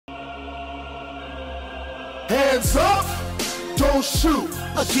Hands up, don't shoot.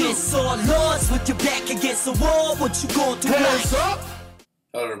 Against all laws, with your back against the wall, what you gonna do? Hands up.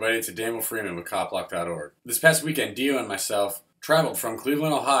 Hello everybody, it's Ademo Freeman with CopBlock.org. This past weekend, Dio and myself traveled from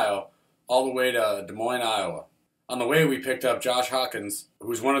Cleveland, Ohio, all the way to Des Moines, Iowa. On the way, we picked up Josh Hawkins,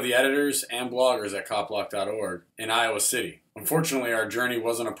 who's one of the editors and bloggers at CopBlock.org in Iowa City. Unfortunately, our journey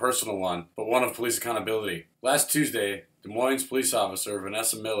wasn't a personal one, but one of police accountability. Last Tuesday, Des Moines police officer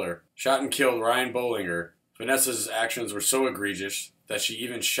Vanessa Miller shot and killed Ryan Bolinger. Vanessa's actions were so egregious that she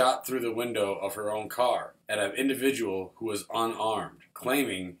even shot through the window of her own car at an individual who was unarmed,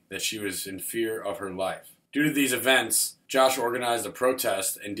 claiming that she was in fear of her life. Due to these events, Josh organized a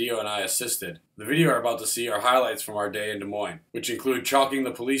protest and Dio and I assisted. The video you're about to see are highlights from our day in Des Moines, which include chalking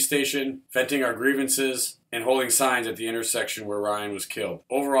the police station, venting our grievances, and holding signs at the intersection where Ryan was killed.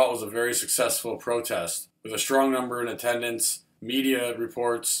 Overall, it was a very successful protest, with a strong number in attendance, media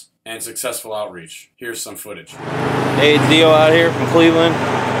reports, and successful outreach. Here's some footage. Hey, it's Dio out here from Cleveland.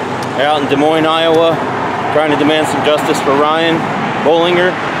 We're out in Des Moines, Iowa, trying to demand some justice for Ryan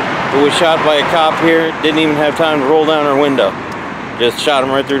Bolinger, who was shot by a cop here. Didn't even have time to roll down her window. Just shot him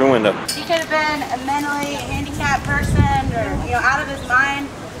right through the window. He could have been a mentally handicapped person or, out of his mind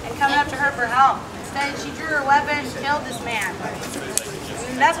and coming up to her for help. Instead, she drew her weapon and killed this man.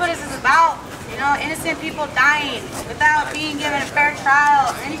 And that's what this is about. Innocent people dying without being given a fair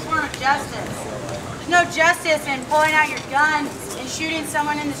trial or any form of justice. There's no justice in pulling out your guns and shooting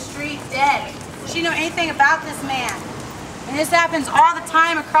someone in the street dead. She didn't know anything about this man. And this happens all the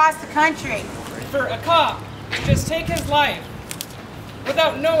time across the country. For a cop to just take his life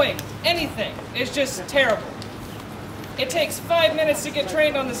without knowing anything is just terrible. It takes 5 minutes to get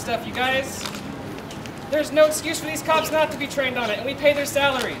trained on this stuff, you guys. There's no excuse for these cops not to be trained on it, and we pay their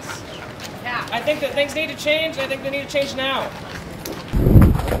salaries. Yeah. I think that things need to change, and I think they need to change now.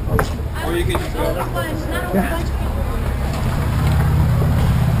 Or you could just go.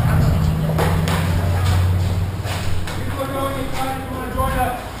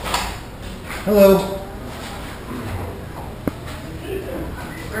 Hello.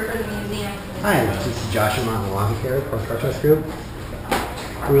 Hi, this is Josh. I'm on the lobby here for our protest group.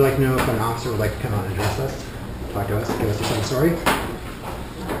 We would like to know if an officer would like to come out and address us, talk to us, give us a short story.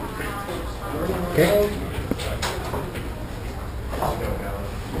 Okay.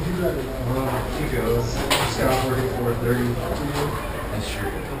 He goes. Stop working at 4:30. That's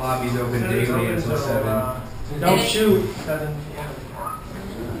true. The lobby's open daily until 7. Don't shoot. 7.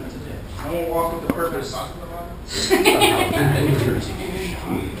 I won't walk with the purpose.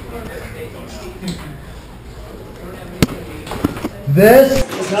 This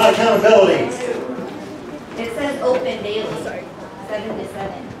is not accountability. It says open daily. Sorry. 7 to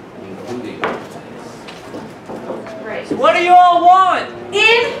 7. Right. So what do you all want?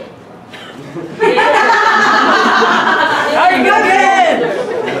 In. How are you gonna get in?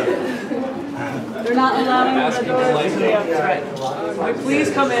 They're not allowing the doors. Right.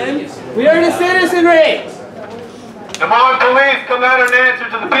 Please come in. We are the citizenry. Des Moines police, come out and answer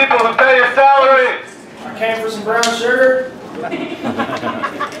to the people who pay your salaries. I came for some brown sugar.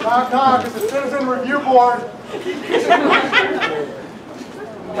 Knock, it's the Citizen Review Board.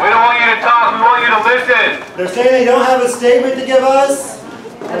 We don't want you to talk, we want you to listen. They're saying they don't have a statement to give us.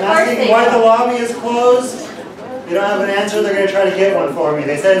 I'm asking why the lobby is closed. They don't have an answer. They're going to try to get one for me.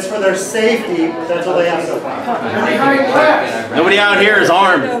 They said it's for their safety, but that's all they have so far. Nobody out here is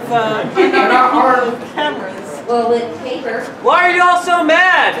armed. They're not armed. Well, with paper. Why are you all so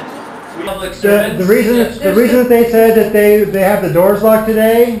mad? The reason that they said that they have the doors locked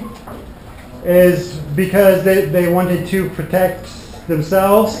today is because they wanted to protect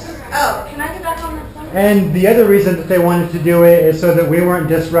themselves. Oh, can I get back on the phone? And the other reason that they wanted to do it is so that we weren't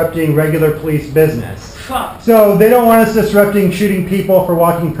disrupting regular police business. So they don't want us disrupting shooting people for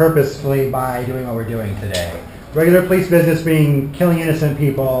walking purposefully by doing what we're doing today. Regular police business being killing innocent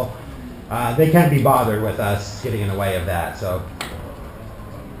people, they can't be bothered with us getting in the way of that. So.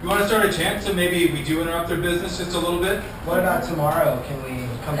 You want to start a chant so maybe we do interrupt their business just a little bit? What about tomorrow? Can we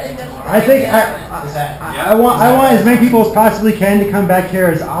come in tomorrow? I think I want as many people as possibly can to come back here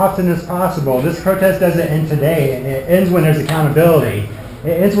as often as possible. This protest doesn't end today, and it ends when there's accountability.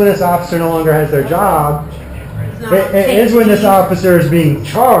 It ends when this officer no longer has their job. It ends when this officer is being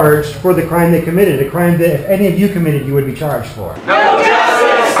charged for the crime they committed, a crime that if any of you committed, you would be charged for. No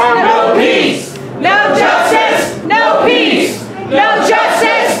justice, no peace. No justice, no peace. No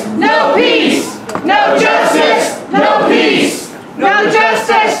justice, no peace. No justice, no peace. No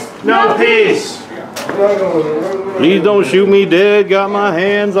justice, no peace. Please don't shoot me dead. Got my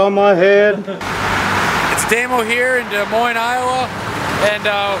hands on my head. It's Ademo here in Des Moines, Iowa, and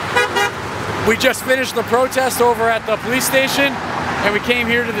We just finished the protest over at the police station, and we came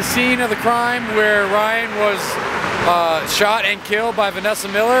here to the scene of the crime where Ryan was shot and killed by Vanessa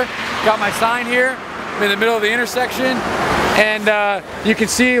Miller. Got my sign here. I'm in the middle of the intersection, and you can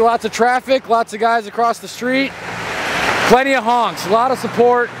see lots of traffic, lots of guys across the street, plenty of honks, a lot of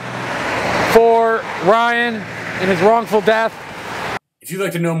support for Ryan and his wrongful death. If you'd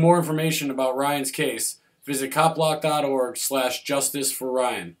like to know more information about Ryan's case, visit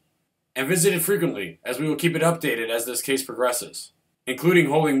copblock.org/justice-for-Ryan. And visit it frequently, as we will keep it updated as this case progresses, including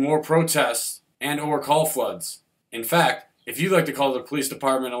holding more protests and/or call floods. In fact, if you'd like to call the police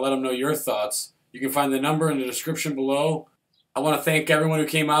department and let them know your thoughts, you can find the number in the description below. I want to thank everyone who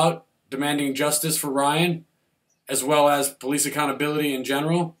came out demanding justice for Ryan, as well as police accountability in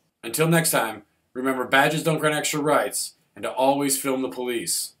general. Until next time, remember, badges don't grant extra rights, and to always film the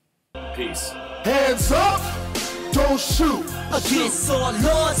police. Peace. Hands up, don't shoot. Against all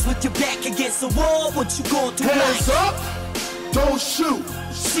laws, with your back against the wall, what you gon' do? Hands up, don't shoot.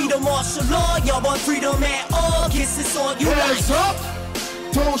 See the martial law, y'all want freedom at all. Guess it's on you. Hands up,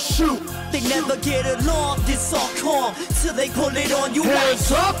 don't shoot. They never get along, this all calm till they pull it on you.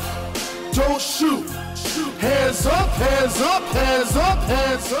 Hands up, don't shoot. Hands up, hands up, hands up,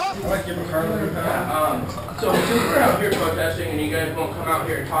 hands up. I'd like to give a card over that. So since we're out here protesting and you guys won't come out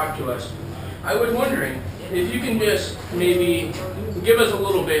here and talk to us, I was wondering if you can just maybe give us a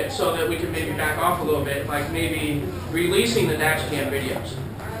little bit so that we can maybe back off a little bit, like maybe releasing the dash cam videos.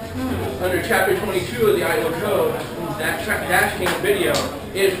 Under Chapter 22 of the Iowa Code, that dash cam video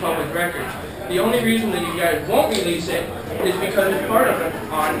is public record. The only reason that you guys won't release it is because it's part of an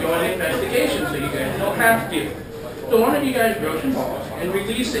ongoing investigation, so you guys don't have to. So why don't you guys grow some balls and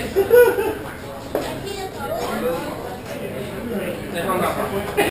release it? They hung up on me.